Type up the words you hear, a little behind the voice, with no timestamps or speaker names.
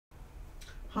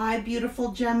Hi,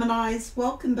 beautiful Geminis.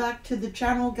 Welcome back to the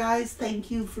channel, guys. Thank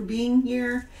you for being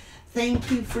here. Thank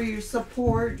you for your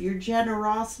support, your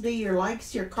generosity, your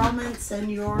likes, your comments, and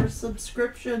your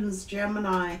subscriptions,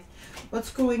 Gemini.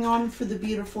 What's going on for the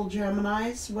beautiful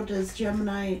Geminis? What does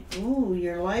Gemini... Ooh,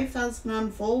 your life hasn't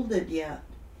unfolded yet.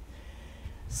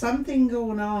 Something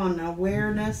going on.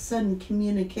 Awareness and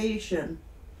communication.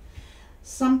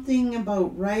 Something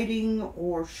about writing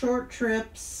or short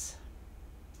trips.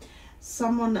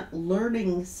 Someone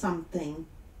learning something.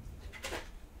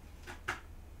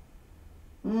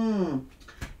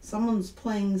 Someone's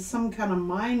playing some kind of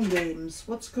mind games.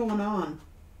 What's going on?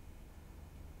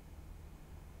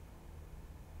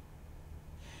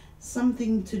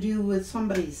 Something to do with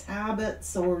somebody's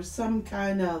habits or some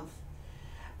kind of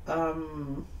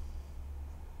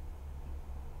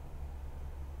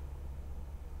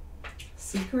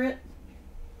secret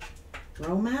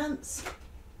romance.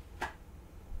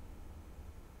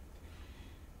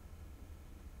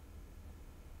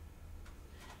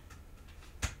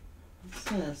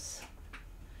 This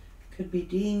could be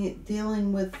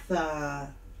dealing with a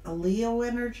Leo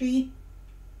energy,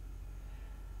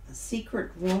 a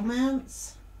secret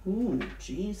romance. Ooh,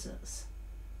 Jesus.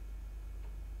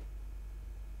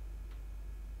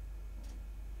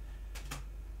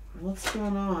 What's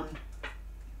going on?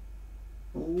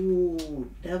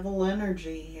 Ooh, devil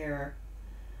energy here.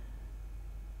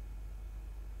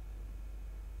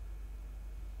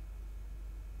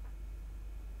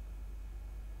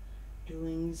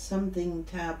 Doing something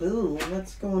taboo.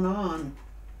 What's going on?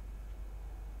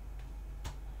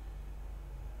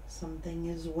 Something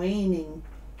is waning.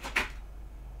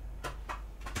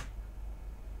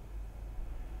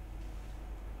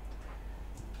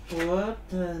 What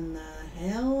in the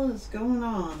hell is going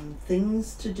on?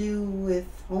 Things to do with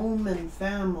home and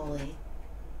family.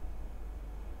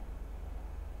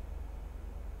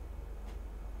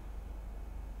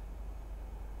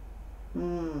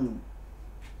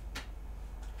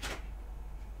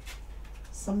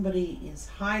 Somebody is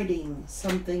hiding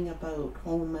something about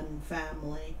home and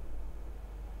family.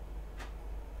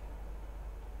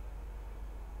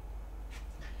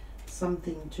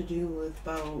 Something to do with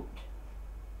about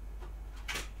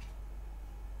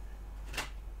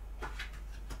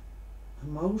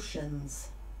emotions.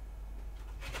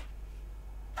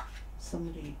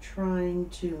 Somebody trying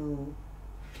to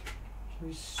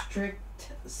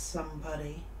restrict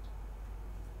somebody.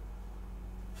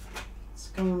 What's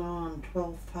going on?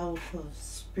 12th house of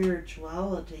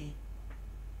spirituality.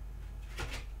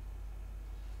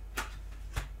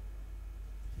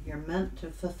 You're meant to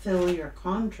fulfill your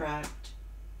contract.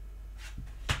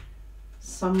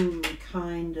 Some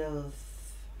kind of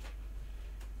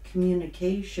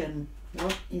communication.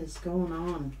 What is going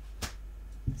on?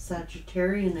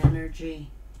 Sagittarian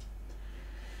energy.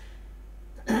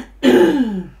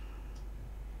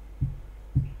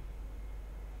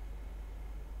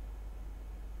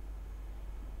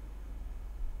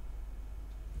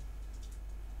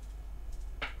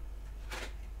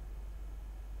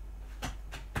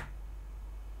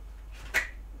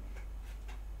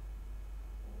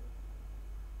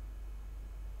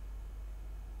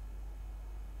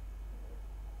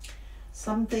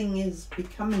 Something is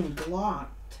becoming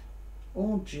blocked.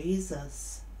 Oh,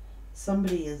 Jesus.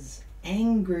 Somebody is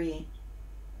angry.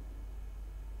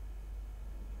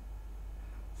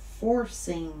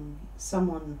 Forcing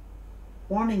someone,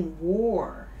 wanting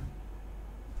war.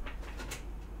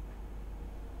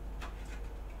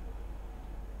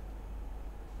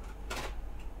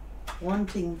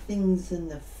 Wanting things in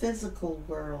the physical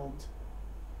world.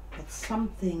 But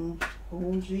something,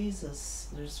 oh Jesus,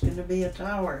 there's going to be a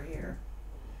tower here.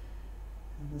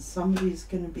 And somebody's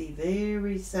going to be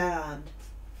very sad.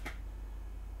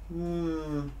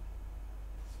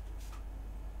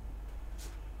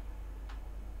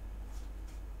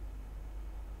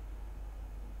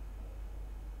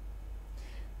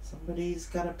 Somebody's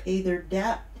got to pay their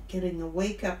debt, getting a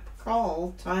wake-up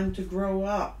call, time to grow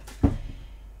up.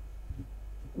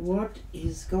 What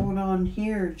is going on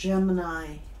here,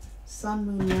 Gemini?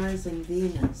 Sun, Moon, Rising,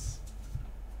 Venus.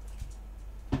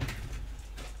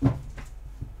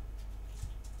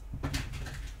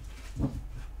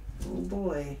 Oh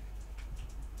boy.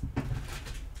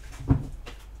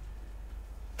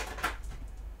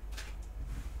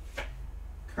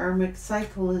 Karmic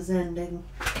cycle is ending.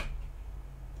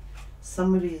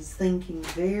 Somebody is thinking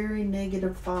very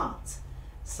negative thoughts.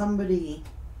 Somebody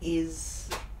is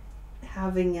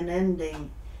having an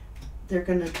ending. They're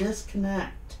going to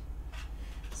disconnect.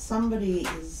 Somebody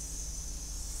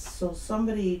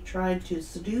tried to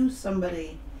seduce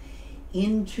somebody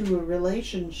into a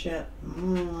relationship. I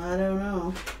don't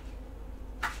know.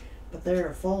 But they're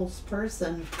a false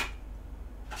person,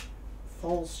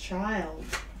 false child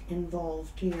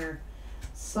involved here.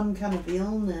 Some kind of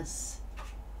illness.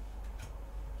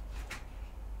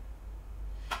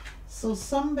 So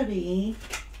somebody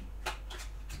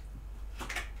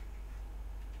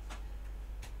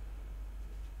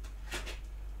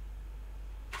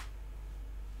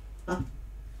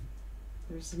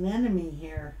there's an enemy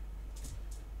here.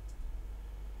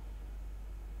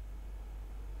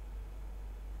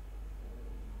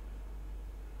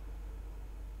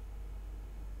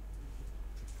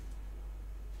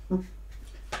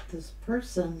 This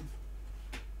person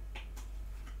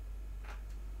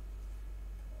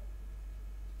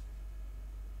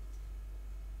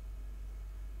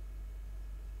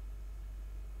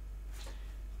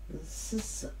this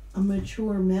is a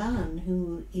mature man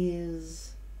who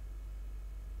is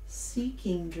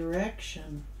seeking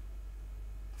direction,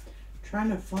 trying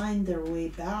to find their way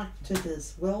back to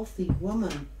this wealthy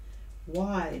woman.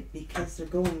 Why? Because they're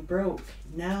going broke.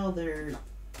 Now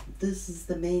this is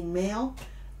the main male,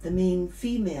 the main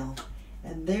female,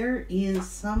 and there is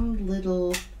some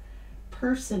little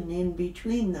person in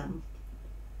between them.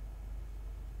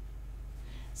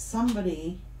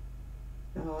 Somebody,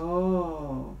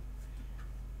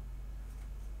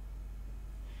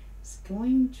 is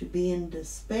going to be in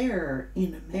despair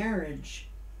in a marriage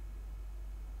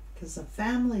because a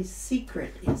family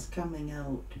secret is coming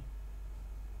out.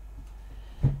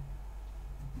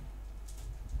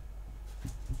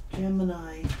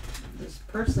 Gemini, this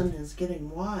person is getting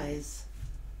wise.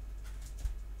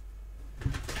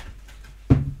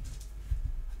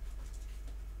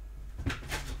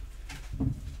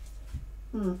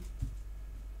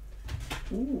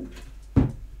 Ooh.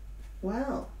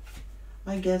 Well,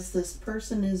 I guess this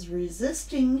person is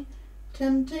resisting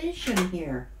temptation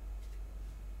here.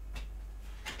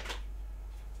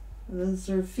 As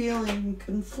they're feeling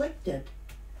conflicted,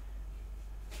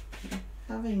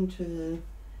 having to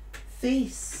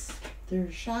face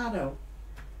their shadow.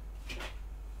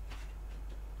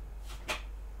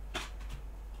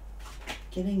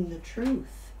 Getting the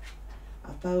truth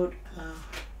about,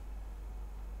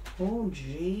 oh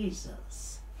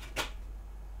Jesus,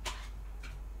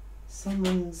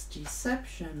 someone's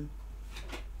deception.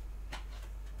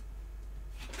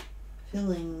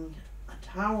 Feeling a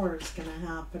tower is going to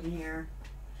happen here.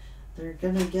 They're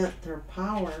going to get their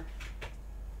power.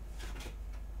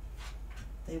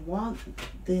 They want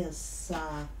this,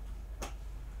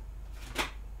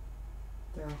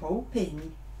 they're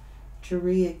hoping to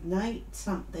reignite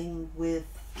something with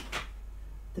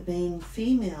the main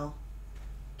female.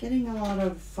 Getting a lot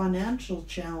of financial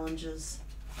challenges,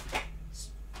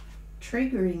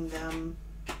 triggering them.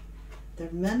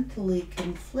 They're mentally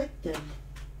conflicted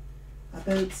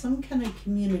about some kind of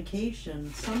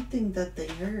communication, something that they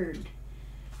heard.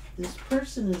 This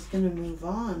person is going to move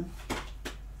on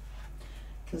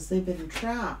because they've been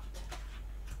trapped.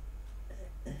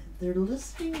 They're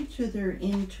listening to their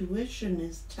intuition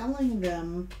is telling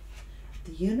them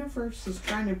the universe is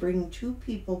trying to bring two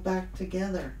people back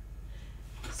together.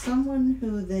 Someone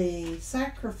who they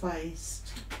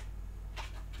sacrificed.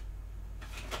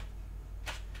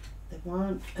 They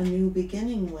want a new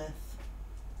beginning with.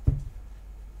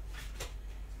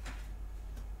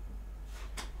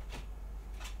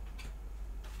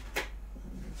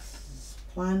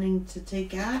 Planning to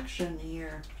take action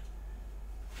here.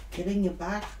 Getting a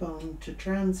backbone to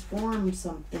transform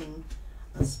something.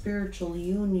 A spiritual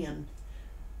union.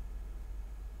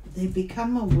 They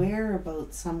become aware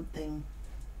about something.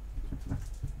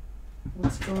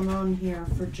 What's going on here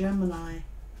for Gemini?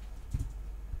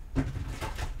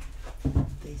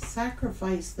 They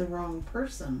sacrificed the wrong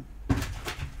person.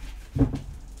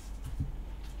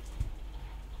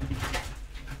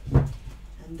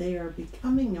 And they are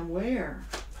becoming aware.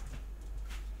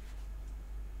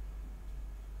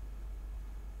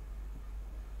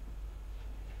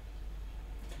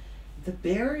 The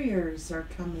barriers are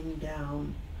coming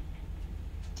down.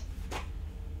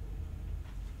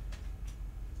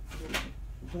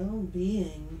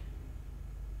 Well-being.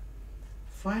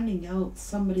 Finding out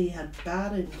somebody had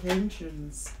bad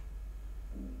intentions.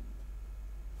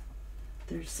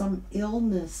 There's some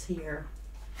illness here.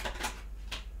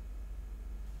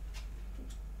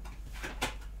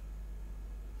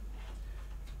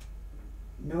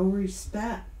 No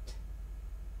respect.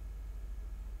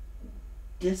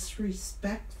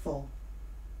 Disrespectful.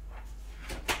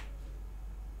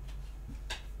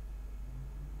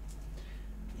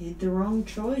 Made the wrong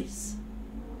choice.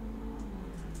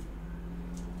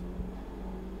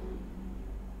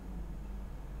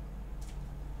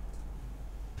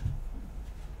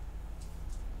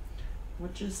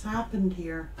 What just happened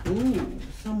here? Ooh,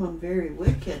 someone very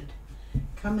wicked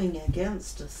coming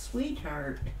against a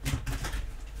sweetheart.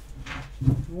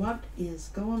 What is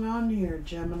going on here,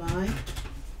 Gemini?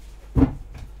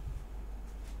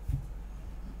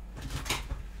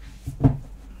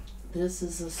 This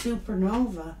is a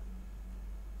supernova.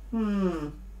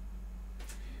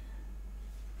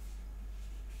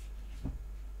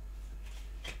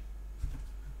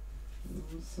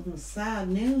 Some sad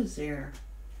news here.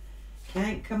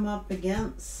 Can't come up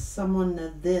against someone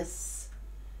of this.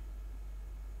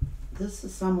 This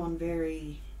is someone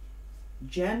very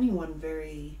genuine,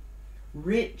 very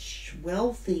rich,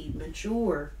 wealthy,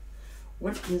 mature.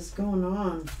 What is going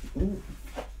on? Ooh.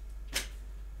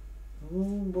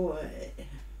 Oh boy.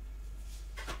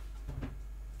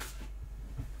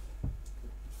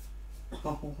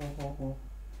 Oh,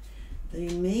 they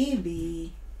may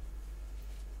be.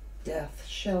 Death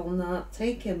shall not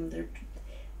take him.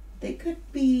 They could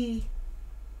be.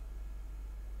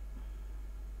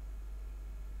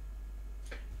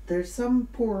 There's some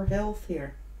poor health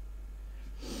here.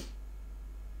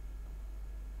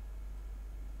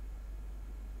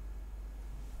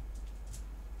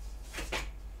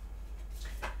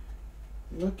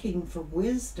 Looking for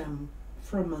wisdom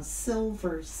from a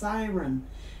silver siren.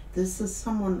 This is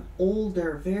someone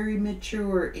older, very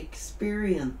mature,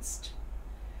 experienced.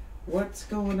 What's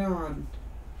going on?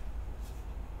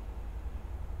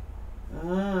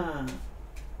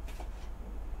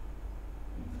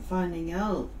 Finding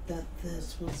out that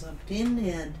this was a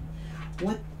pinhead.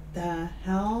 What the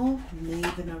hell?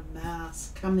 Maven of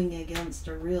Mass coming against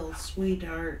a real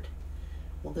sweetheart.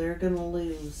 Well, they're gonna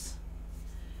lose.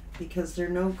 Because they're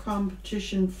no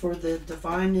competition for the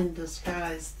divine in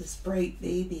disguise, this bright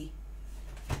baby.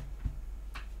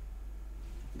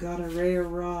 Got a rare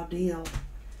raw deal.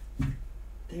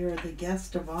 They're the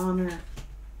guest of honor.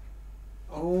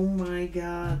 Oh my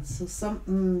God. So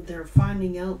they're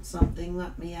finding out something.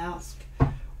 Let me ask.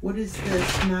 What is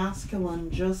this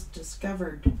masculine just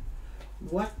discovered?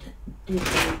 What did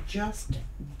they just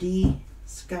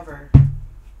discover?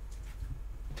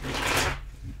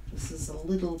 This is a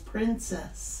little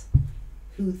princess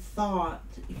who thought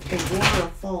if they wore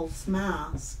a false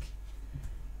mask,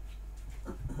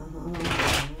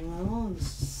 well,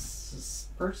 this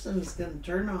person's going to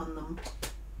turn on them.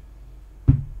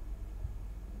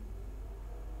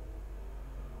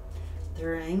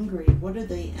 They're angry. What are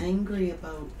they angry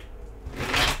about?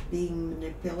 Being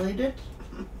manipulated?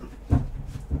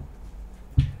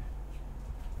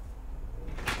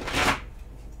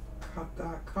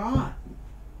 Got caught.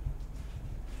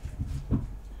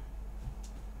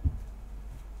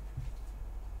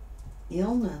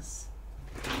 Illness.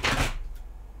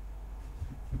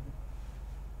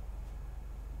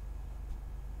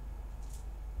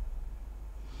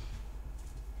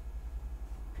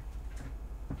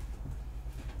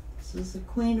 This is the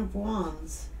Queen of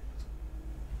Wands,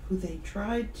 who they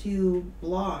tried to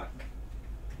block.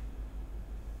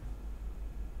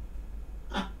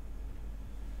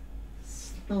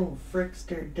 Oh,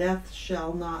 frickster, death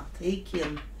shall not take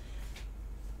him.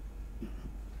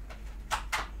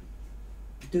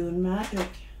 Doing magic.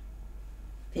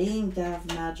 Paying to have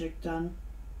magic done.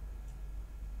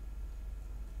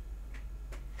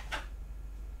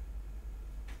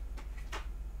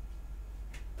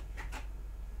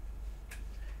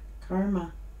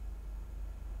 Karma.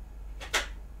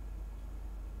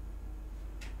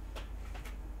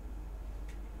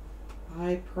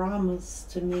 I promise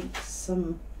to make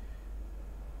some.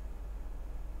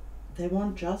 They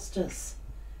want justice.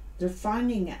 They're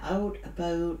finding out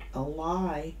about a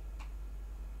lie.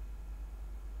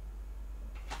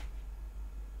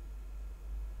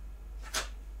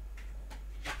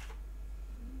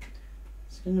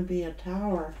 It's going to be a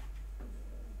tower.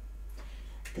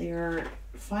 They are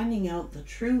finding out the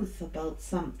truth about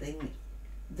something.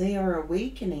 They are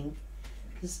awakening.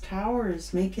 This tower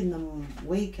is making them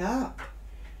wake up.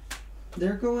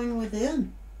 They're going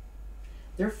within.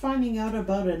 They're finding out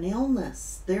about an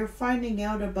illness. They're finding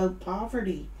out about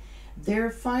poverty. They're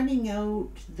finding out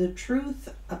the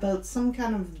truth about some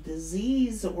kind of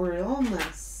disease or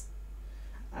illness.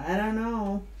 I don't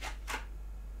know.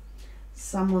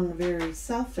 Someone very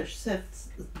selfish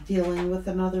dealing with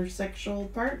another sexual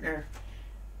partner.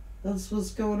 That's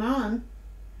what's going on.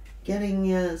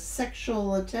 Getting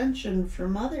sexual attention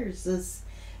from others. This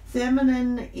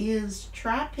feminine is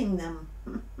trapping them.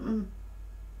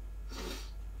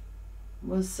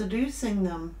 Was seducing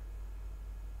them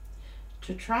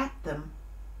to trap them.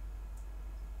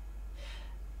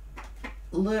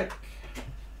 Look.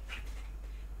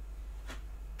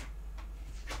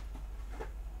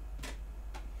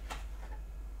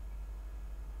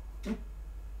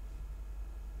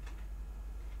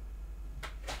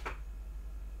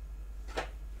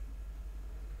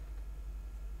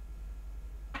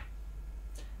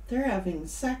 They're having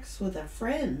sex with a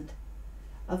friend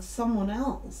of someone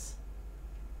else.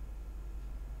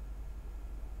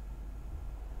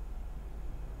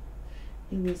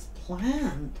 It was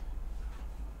planned.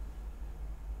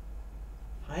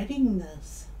 Hiding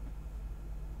this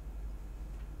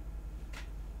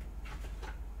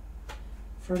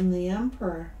from the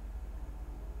Emperor.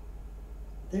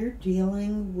 They're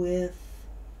dealing with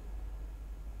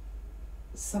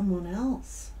someone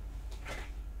else.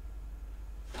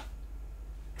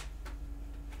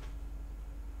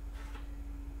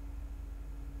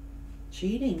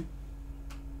 Cheating.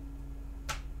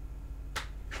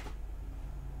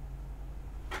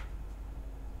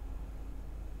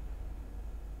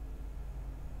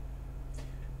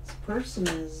 This person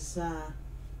is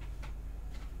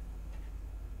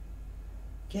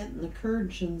getting the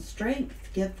courage and strength to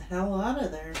get the hell out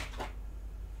of there.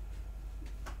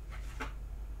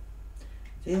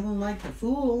 Feeling like a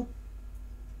fool.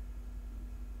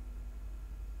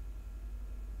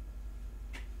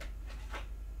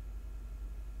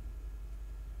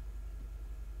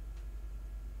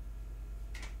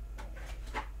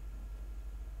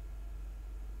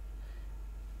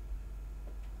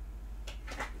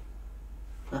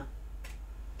 Huh.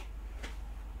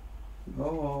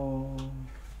 Oh.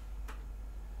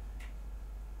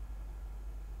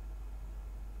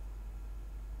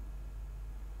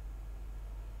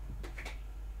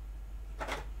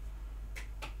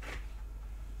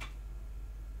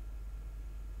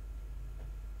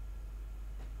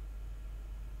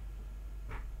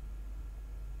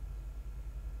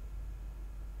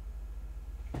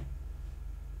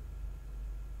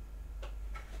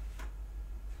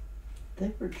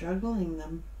 They were juggling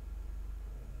them.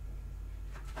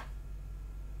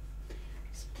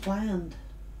 It's planned.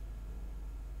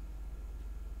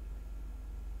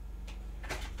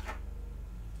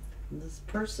 And this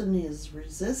person is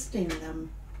resisting them.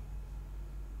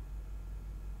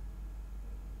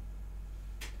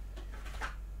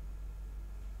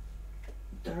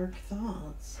 Dark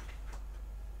thoughts.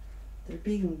 They're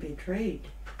being betrayed.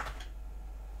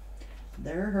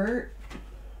 They're hurt.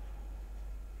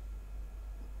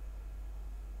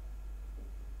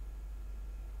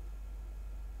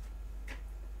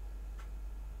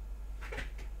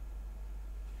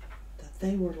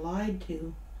 They were lied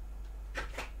to.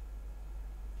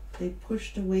 They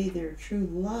pushed away their true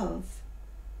love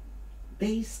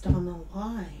based on a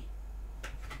lie.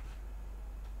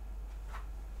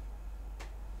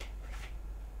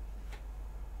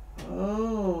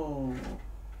 Oh.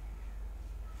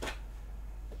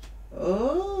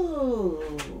 Oh.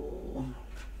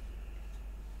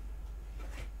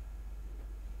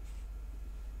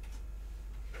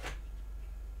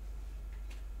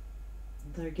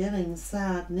 They're getting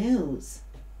sad news.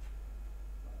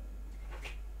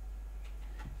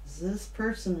 This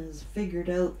person has figured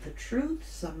out the truth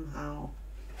somehow.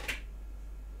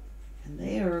 And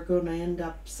they are going to end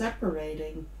up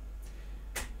separating.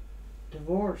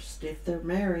 Divorced if they're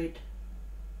married.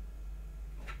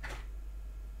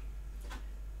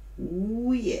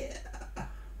 Ooh, yeah.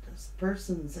 This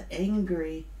person's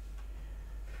angry.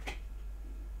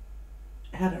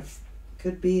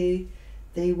 Could be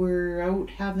they were out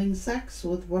having sex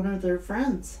with one of their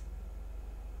friends.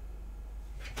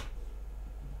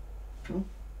 Oh.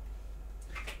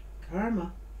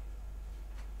 Karma.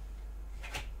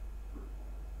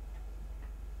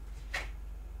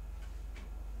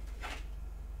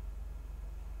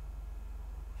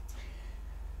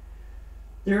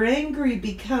 They're angry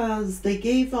because they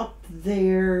gave up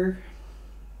their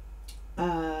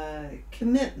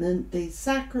commitment. They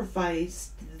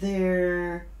sacrificed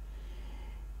their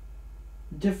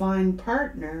divine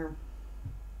partner.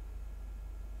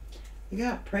 They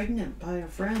got pregnant by a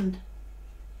friend.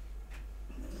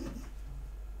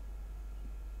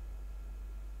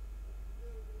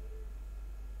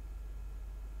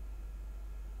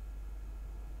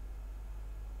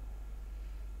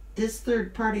 This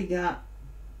third party got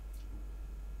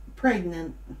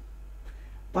pregnant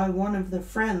by one of the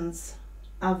friends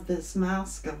of this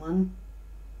masculine.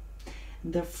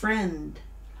 The friend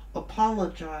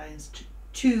apologized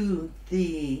to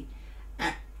the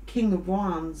King of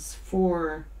Wands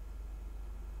for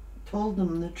told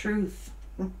him the truth.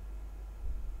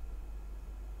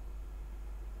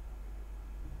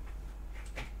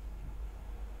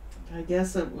 I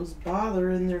guess it was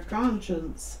bothering their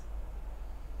conscience.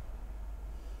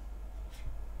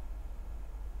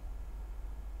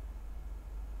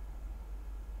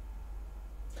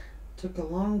 Took a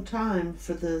long time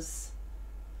for this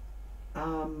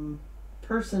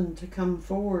person to come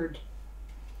forward,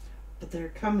 but they're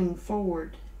coming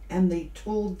forward and they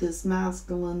told this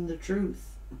masculine the truth.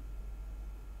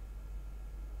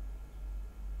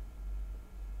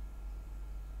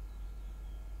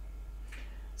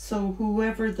 So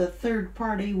whoever the third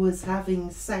party was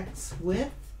having sex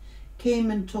with came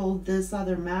and told this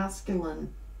other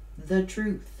masculine the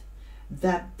truth,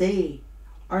 that they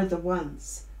are the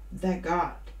ones that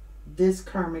got this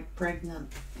karmic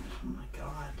pregnant. Oh my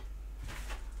God.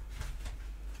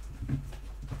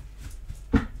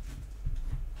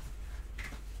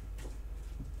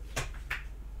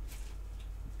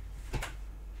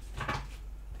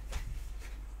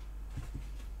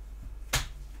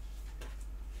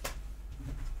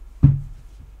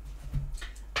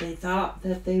 They thought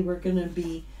that they were going to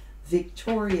be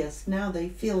victorious. Now they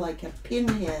feel like a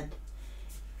pinhead.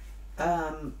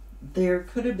 There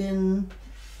could have been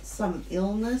some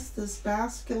illness this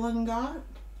masculine got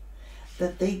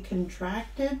that they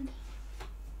contracted.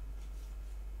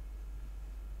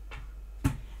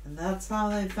 And that's how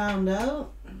they found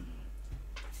out.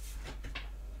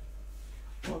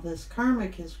 Well, this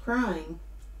karmic is crying.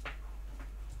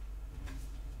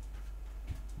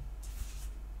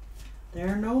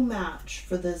 They're no match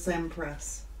for this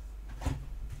Empress.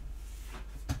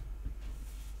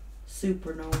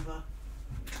 Supernova.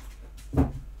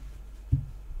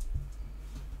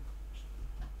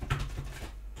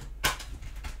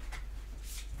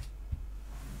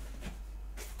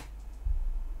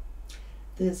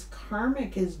 This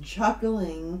karmic is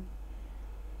juggling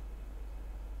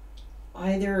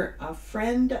either a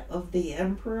friend of the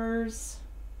Emperor's,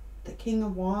 the King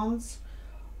of Wands,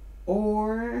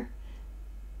 or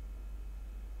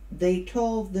they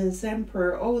told this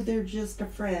Emperor, oh, they're just a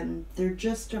friend. They're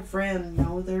just a friend.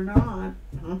 No, they're not.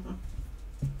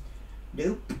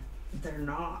 Nope, they're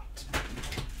not.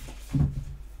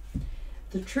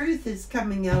 The truth is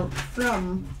coming out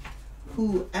from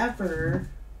whoever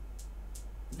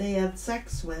they had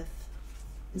sex with,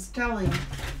 is telling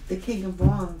the King of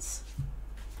Wands.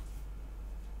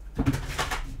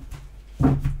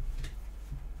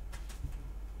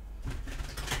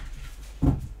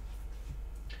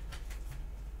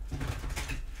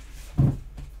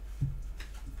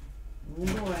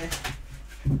 boy.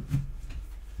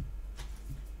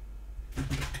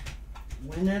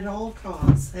 Win at all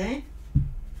costs, eh?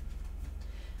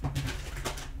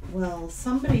 Well,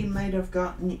 somebody might have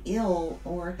gotten ill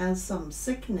or has some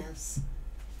sickness.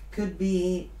 Could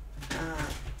be,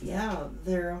 yeah,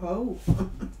 they're a hoe.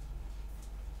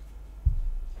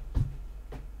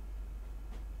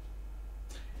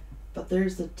 But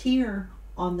there's a tear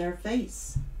on their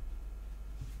face.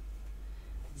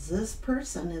 This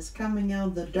person is coming out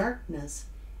of the darkness,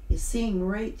 is seeing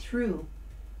right through.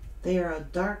 They are a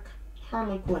dark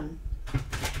harlequin.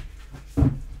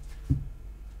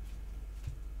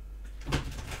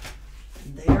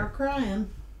 They are crying.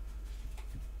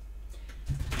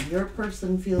 Your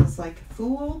person feels like a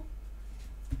fool,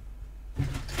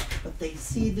 but they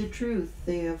see the truth.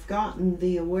 They have gotten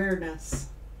the awareness.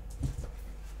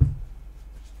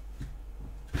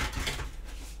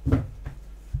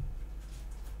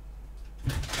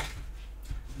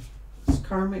 This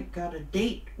karmic got a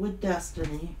date with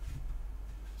destiny.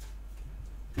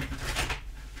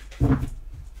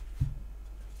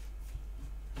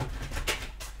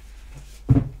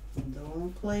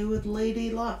 Don't play with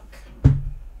Lady Luck.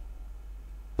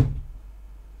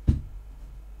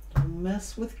 Don't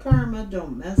mess with karma.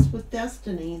 Don't mess with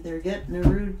destiny. They're getting a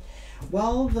rude.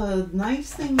 Well, the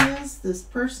nice thing is this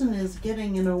person is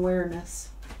getting an awareness.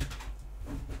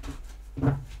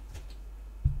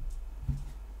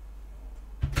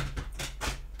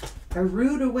 A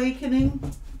rude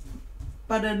awakening,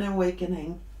 but an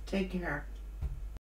awakening. Take care.